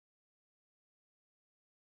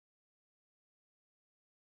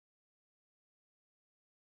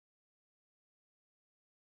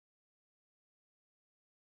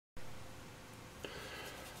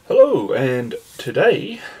Hello, and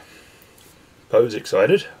today, Poe's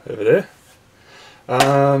excited over there.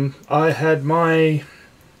 I had my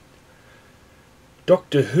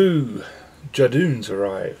Doctor Who Judoons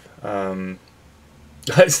arrive.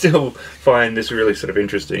 I still find this really sort of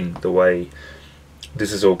interesting, the way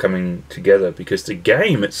this is all coming together, because the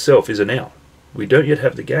game itself isn't out. We don't yet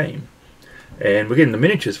have the game, and we're getting the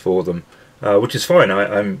miniatures for them. Which is fine.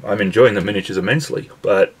 I'm enjoying the miniatures immensely,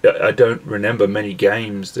 but I don't remember many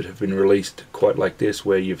games that have been released quite like this,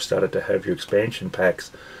 where you've started to have your expansion packs,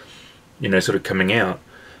 you know, sort of coming out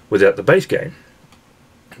without the base game.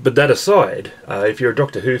 But that aside, if you're a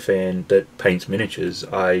Doctor Who fan that paints miniatures,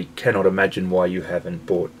 I cannot imagine why you haven't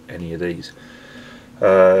bought any of these.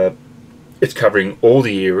 It's covering all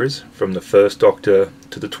the eras from the first Doctor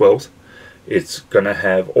to the 12th. It's going to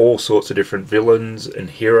have all sorts of different villains and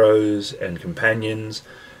heroes and companions.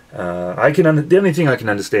 The only thing I can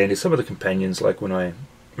understand is some of the companions, like when I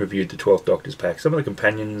reviewed the 12th Doctor's pack, some of the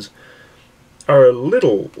companions are a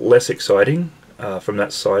little less exciting from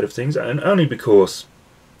that side of things, and only because,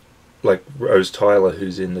 like Rose Tyler,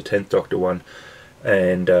 who's in the 10th Doctor one,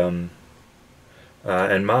 and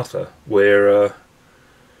Martha wear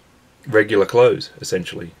regular clothes,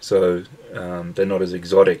 essentially, so they're not as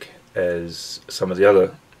exotic as some of the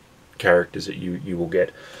other characters that you will get.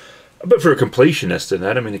 But for a completionist and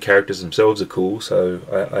that, I mean, the characters themselves are cool, so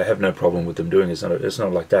I have no problem with them doing it. It's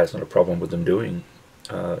not like that. It's not a problem with them doing,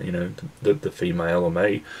 you know, the female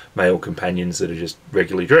or male companions that are just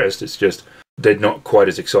regularly dressed. It's just they're not quite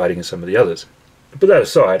as exciting as some of the others. But that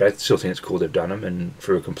aside, I still think it's cool they've done them, and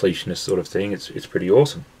for a completionist sort of thing, it's pretty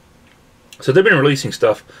awesome. So they've been releasing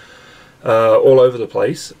stuff all over the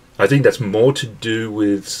place. I think that's more to do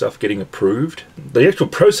with stuff getting approved. The actual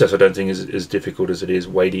process I don't think is as difficult as it is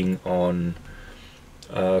waiting on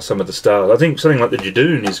some of the stars. I think something like the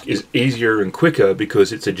Judoon is easier and quicker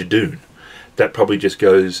because it's a Judoon. That probably just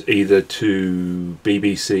goes either to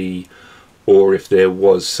BBC, or if there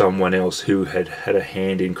was someone else who had had a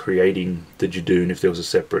hand in creating the Judoon, if there was a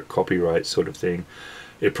separate copyright sort of thing,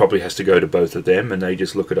 it probably has to go to both of them, and they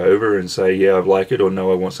just look it over and say, yeah, I like it, or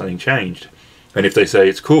no, I want something changed. And if they say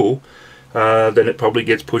it's cool, then it probably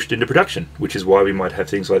gets pushed into production, which is why we might have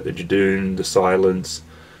things like the Judoon, the Silence,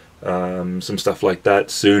 some stuff like that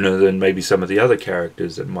sooner than maybe some of the other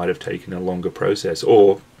characters that might have taken a longer process.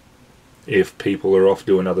 Or if people are off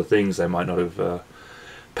doing other things, they might not have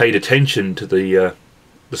paid attention to the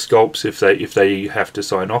sculpts if they have to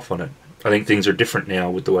sign off on it. I think things are different now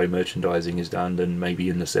with the way merchandising is done than maybe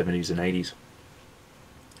in the 70s and 80s.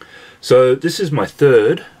 So this is my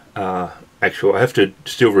third. I have to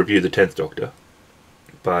still review the 10th Doctor,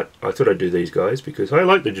 but I thought I'd do these guys because I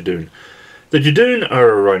like the Judoon. The Judoon are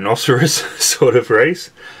a rhinoceros sort of race,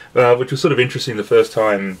 which was sort of interesting the first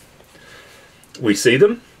time we see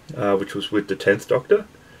them, which was with the 10th Doctor.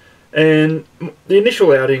 And the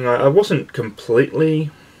initial outing, I wasn't completely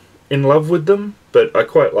in love with them, but I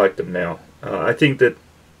quite like them now. I think that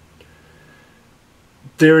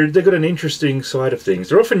they've got an interesting side of things.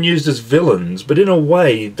 They're often used as villains, but in a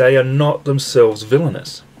way they are not themselves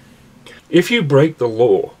villainous. If you break the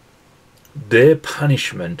law, their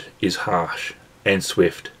punishment is harsh and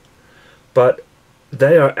swift, but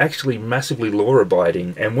they are actually massively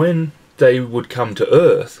law-abiding, and when they would come to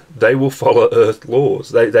Earth, they will follow Earth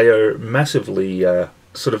laws. They are massively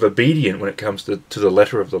sort of obedient when it comes to the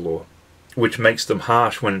letter of the law, which makes them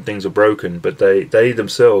harsh when things are broken, but they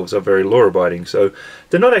themselves are very law-abiding. So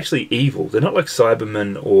they're not actually evil. They're not like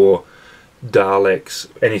Cybermen or Daleks,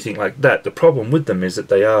 anything like that. The problem with them is that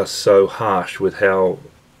they are so harsh with how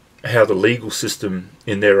the legal system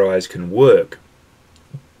in their eyes can work,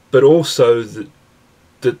 but also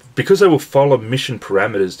that because they will follow mission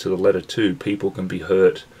parameters to the letter too, people can be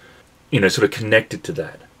hurt, you know, sort of connected to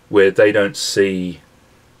that, where they don't see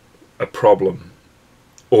a problem,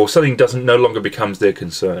 or something no longer becomes their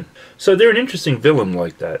concern. So they're an interesting villain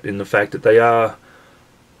like that, in the fact that they are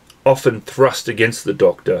often thrust against the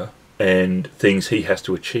Doctor and things he has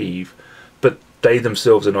to achieve, but they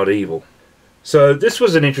themselves are not evil. So this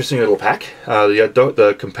was an interesting little pack.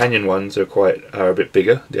 The companion ones are a bit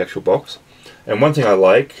bigger, the actual box. And one thing I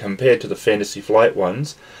like, compared to the Fantasy Flight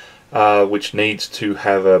ones, which needs to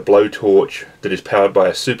have a blowtorch that is powered by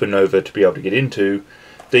a supernova to be able to get into,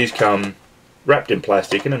 these come wrapped in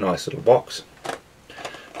plastic in a nice little box.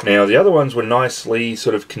 Now the other ones were nicely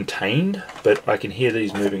sort of contained, but I can hear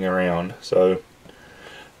these moving around, so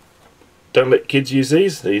don't let kids use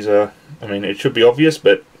these. These are, I mean, it should be obvious,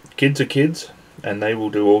 but kids are kids, and they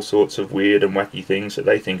will do all sorts of weird and wacky things that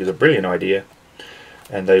they think is a brilliant idea,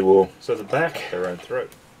 and they will. So the back, their own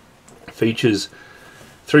throat, features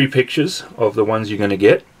 3 pictures of the ones you're going to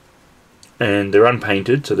get. and they're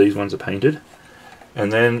unpainted, so these ones are painted.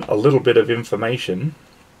 And then a little bit of information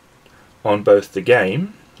on both the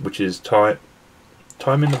game, which is Time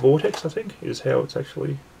in the Vortex, I think, is how it's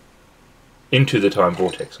actually... Into the Time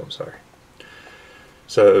Vortex, I'm sorry.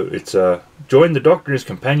 So it's join the Doctor and his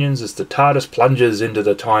companions as the TARDIS plunges into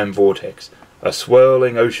the Time Vortex, a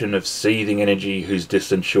swirling ocean of seething energy whose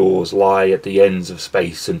distant shores lie at the ends of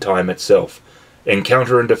space and time itself.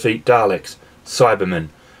 Encounter and defeat Daleks, Cybermen,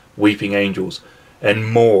 Weeping Angels,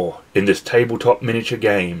 and more in this tabletop miniature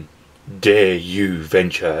game. Dare you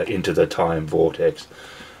venture into the Time Vortex?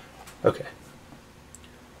 Okay.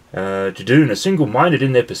 Judoon are single-minded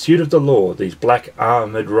in their pursuit of the law. These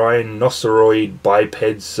black-armoured rhinoceroid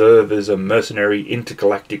bipeds serve as a mercenary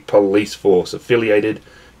intergalactic police force affiliated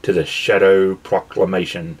to the Shadow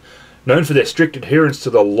Proclamation. Known for their strict adherence to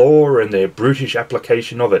the law and their brutish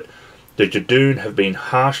application of it, the Judoon have been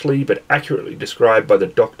harshly but accurately described by the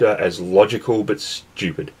Doctor as logical but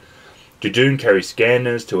stupid. Judoon carry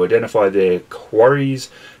scanners to identify their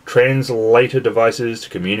quarries, translator devices to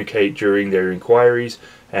communicate during their inquiries,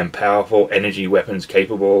 and powerful energy weapons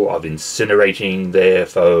capable of incinerating their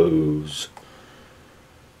foes.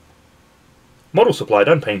 Model supplied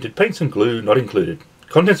unpainted, paints and glue not included.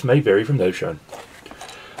 Contents may vary from those shown.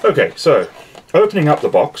 Okay, so opening up the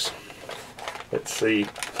box, let's see.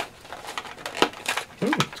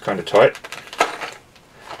 It's kind of tight.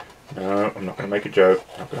 No, I'm not going to make a joke.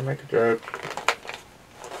 Not going to make a joke.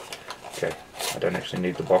 Okay, I don't actually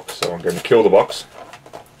need the box, so I'm going to kill the box.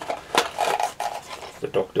 The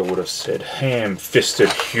Doctor would have said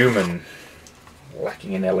ham-fisted human,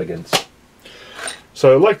 lacking in elegance.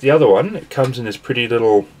 So like the other one, it comes in this pretty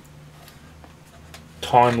little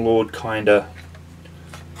Time Lord kinda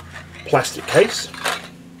plastic case.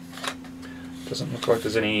 Doesn't look like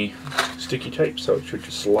there's any sticky tape, so it should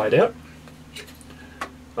just slide out.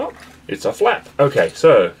 Oh, it's a flap. Okay,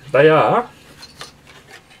 so they are...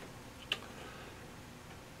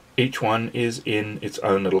 Each one is in its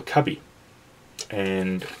own little cubby.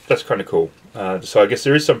 And that's kind of cool. So I guess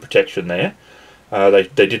there is some protection there. They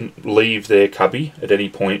didn't leave their cubby at any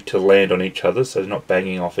point to land on each other, so they're not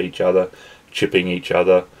banging off each other, chipping each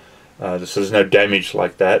other. So there's no damage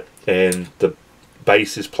like that. And the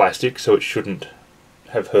base is plastic, so it shouldn't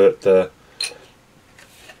have hurt the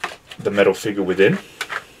metal figure within.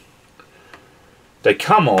 They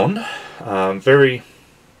come on very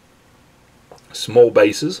small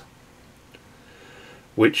bases,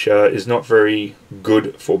 which is not very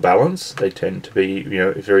good for balance. They tend to be,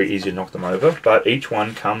 very easy to knock them over. But each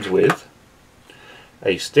one comes with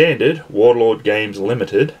a standard Warlord Games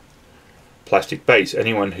Limited plastic base.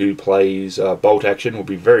 Anyone who plays bolt action will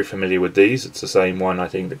be very familiar with these. It's the same one, I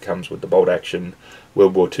think, that comes with the bolt action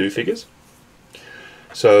World War II figures.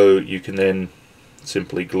 So you can then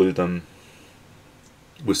simply glue them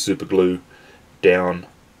with super glue down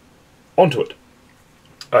onto it.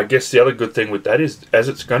 I guess the other good thing with that is, as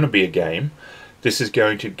it's going to be a game, this is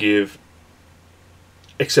going to give,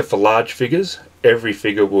 except for large figures, every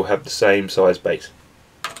figure will have the same size base.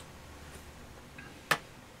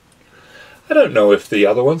 I don't know if the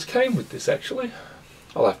other ones came with this actually.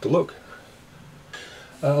 I'll have to look.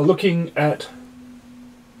 Looking at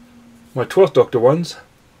my 12th Doctor ones,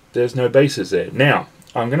 there's no bases there. Now,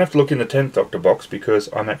 I'm going to have to look in the 10th Doctor box because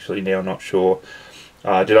I'm actually now not sure.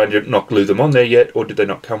 Did I not glue them on there yet, or did they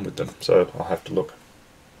not come with them? So I'll have to look.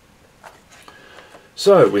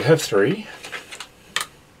 So we have 3.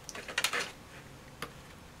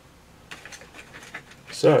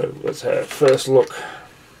 So let's have first look.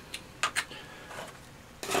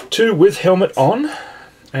 2 with helmet on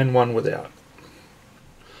and 1 without.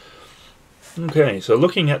 Okay, so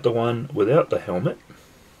looking at the one without the helmet,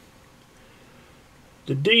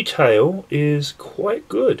 the detail is quite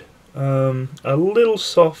good. A little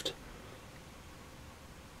soft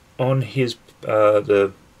on his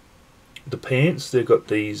the pants. They've got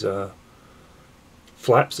these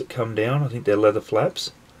flaps that come down. I think they're leather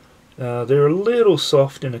flaps. They're a little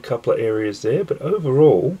soft in a couple of areas there, but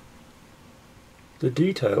overall the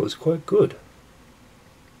detail is quite good.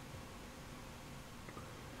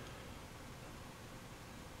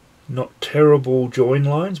 Not terrible join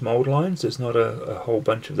lines, mould lines. There's not a whole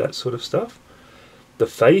bunch of that sort of stuff. The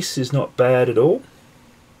face is not bad at all.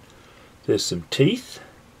 There's some teeth.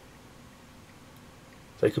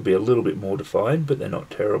 They could be a little bit more defined, but they're not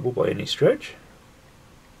terrible by any stretch.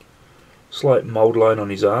 Slight mould line on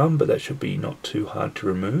his arm, but that should be not too hard to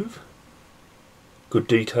remove. Good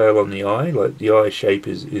detail on the eye, like the eye shape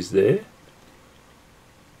is there.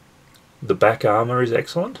 The back armour is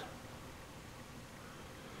excellent.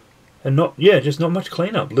 And not, yeah, just not much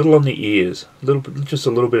cleanup. Little on the ears, just a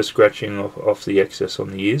little bit of scratching off the excess on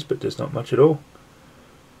the ears, but there's not much at all.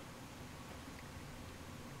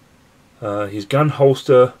 His gun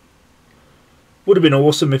holster would have been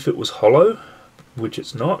awesome if it was hollow, which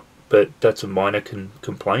it's not, but that's a minor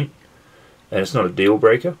complaint, and it's not a deal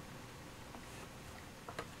breaker.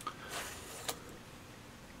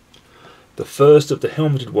 The first of the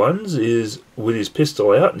helmeted ones is with his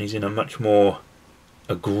pistol out, and he's in a much more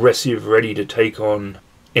aggressive, ready to take on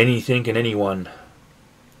anything and anyone.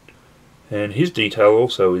 And his detail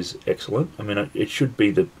also is excellent. I mean, it should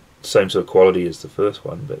be the same sort of quality as the first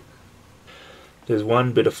one, but there's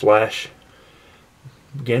one bit of flash.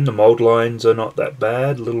 Again, the mold lines are not that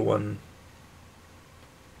bad. Little one,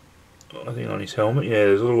 I think, on his helmet. Yeah,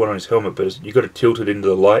 there's a little one on his helmet, but you've got to tilt it into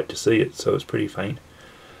the light to see it, so it's pretty faint.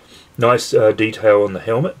 Nice detail on the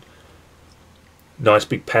helmet. Nice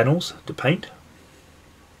big panels to paint.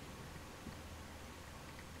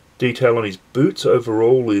 Detail on his boots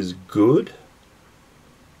overall is good.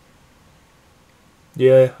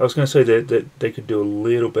 Yeah, I was going to say that they could do a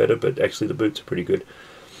little better, but actually the boots are pretty good.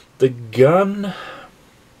 The gun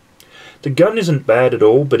isn't bad at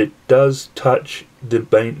all, but it does touch the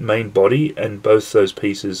main body, and both those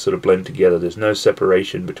pieces sort of blend together. There's no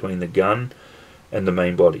separation between the gun and the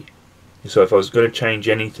main body. So if I was going to change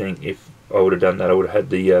anything, if I would have done that, I would have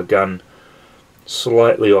had the gun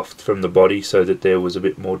slightly off from the body so that there was a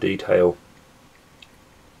bit more detail.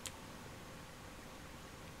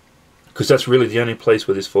 Because that's really the only place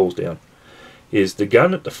where this falls down. Is the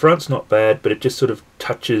gun at the front's not bad, but it just sort of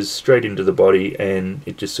touches straight into the body, and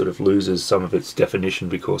it just sort of loses some of its definition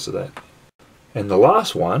because of that. And the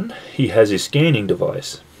last one, he has his scanning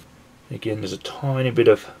device. Again, there's a tiny bit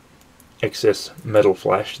of excess metal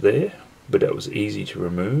flash there, but that was easy to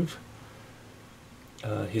remove.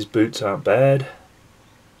 His boots aren't bad.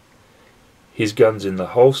 His gun's in the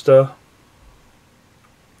holster.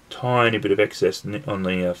 Tiny bit of excess on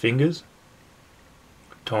the fingers.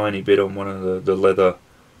 Tiny bit on one of the leather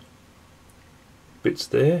bits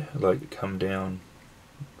there, like come down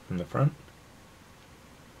from the front.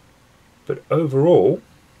 But overall,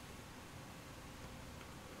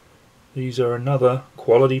 these are another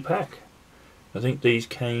quality pack. I think these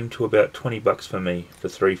came to about 20 bucks for me for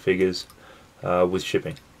 3 figures with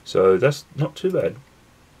shipping. So that's not too bad.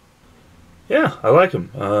 Yeah, I like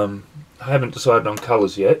them. I haven't decided on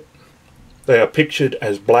colours yet. They are pictured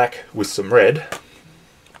as black with some red,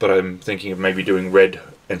 but I'm thinking of maybe doing red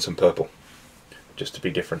and some purple, just to be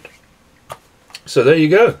different. So there you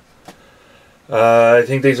go. I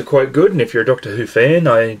think these are quite good, and if you're a Doctor Who fan,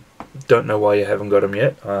 I don't know why you haven't got them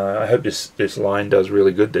yet. I hope this line does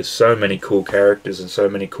really good. There's so many cool characters and so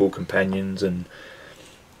many cool companions, and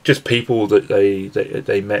just people that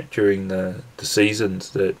they met during the seasons,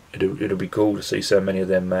 that it'll be cool to see so many of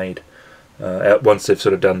them made. Once they've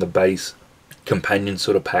sort of done the base companion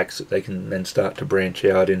sort of packs, that they can then start to branch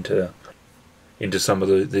out into some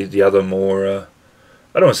of the other more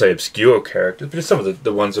I don't want to say obscure characters, but some of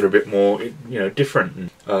the ones that are a bit more,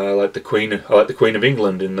 different. Like the Queen of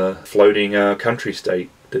England in the floating country state,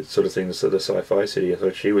 that sort of thing, the sort of sci-fi city. I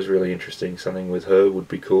thought she was really interesting. Something with her would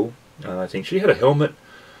be cool. I think she had a helmet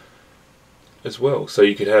as well, so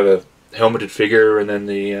you could have a helmeted figure and then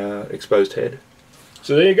the exposed head.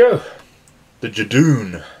 So there you go, the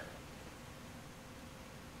Judoon.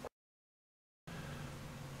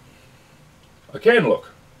 I can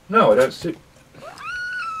look. No, I don't see.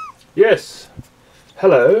 Yes.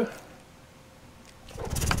 Hello.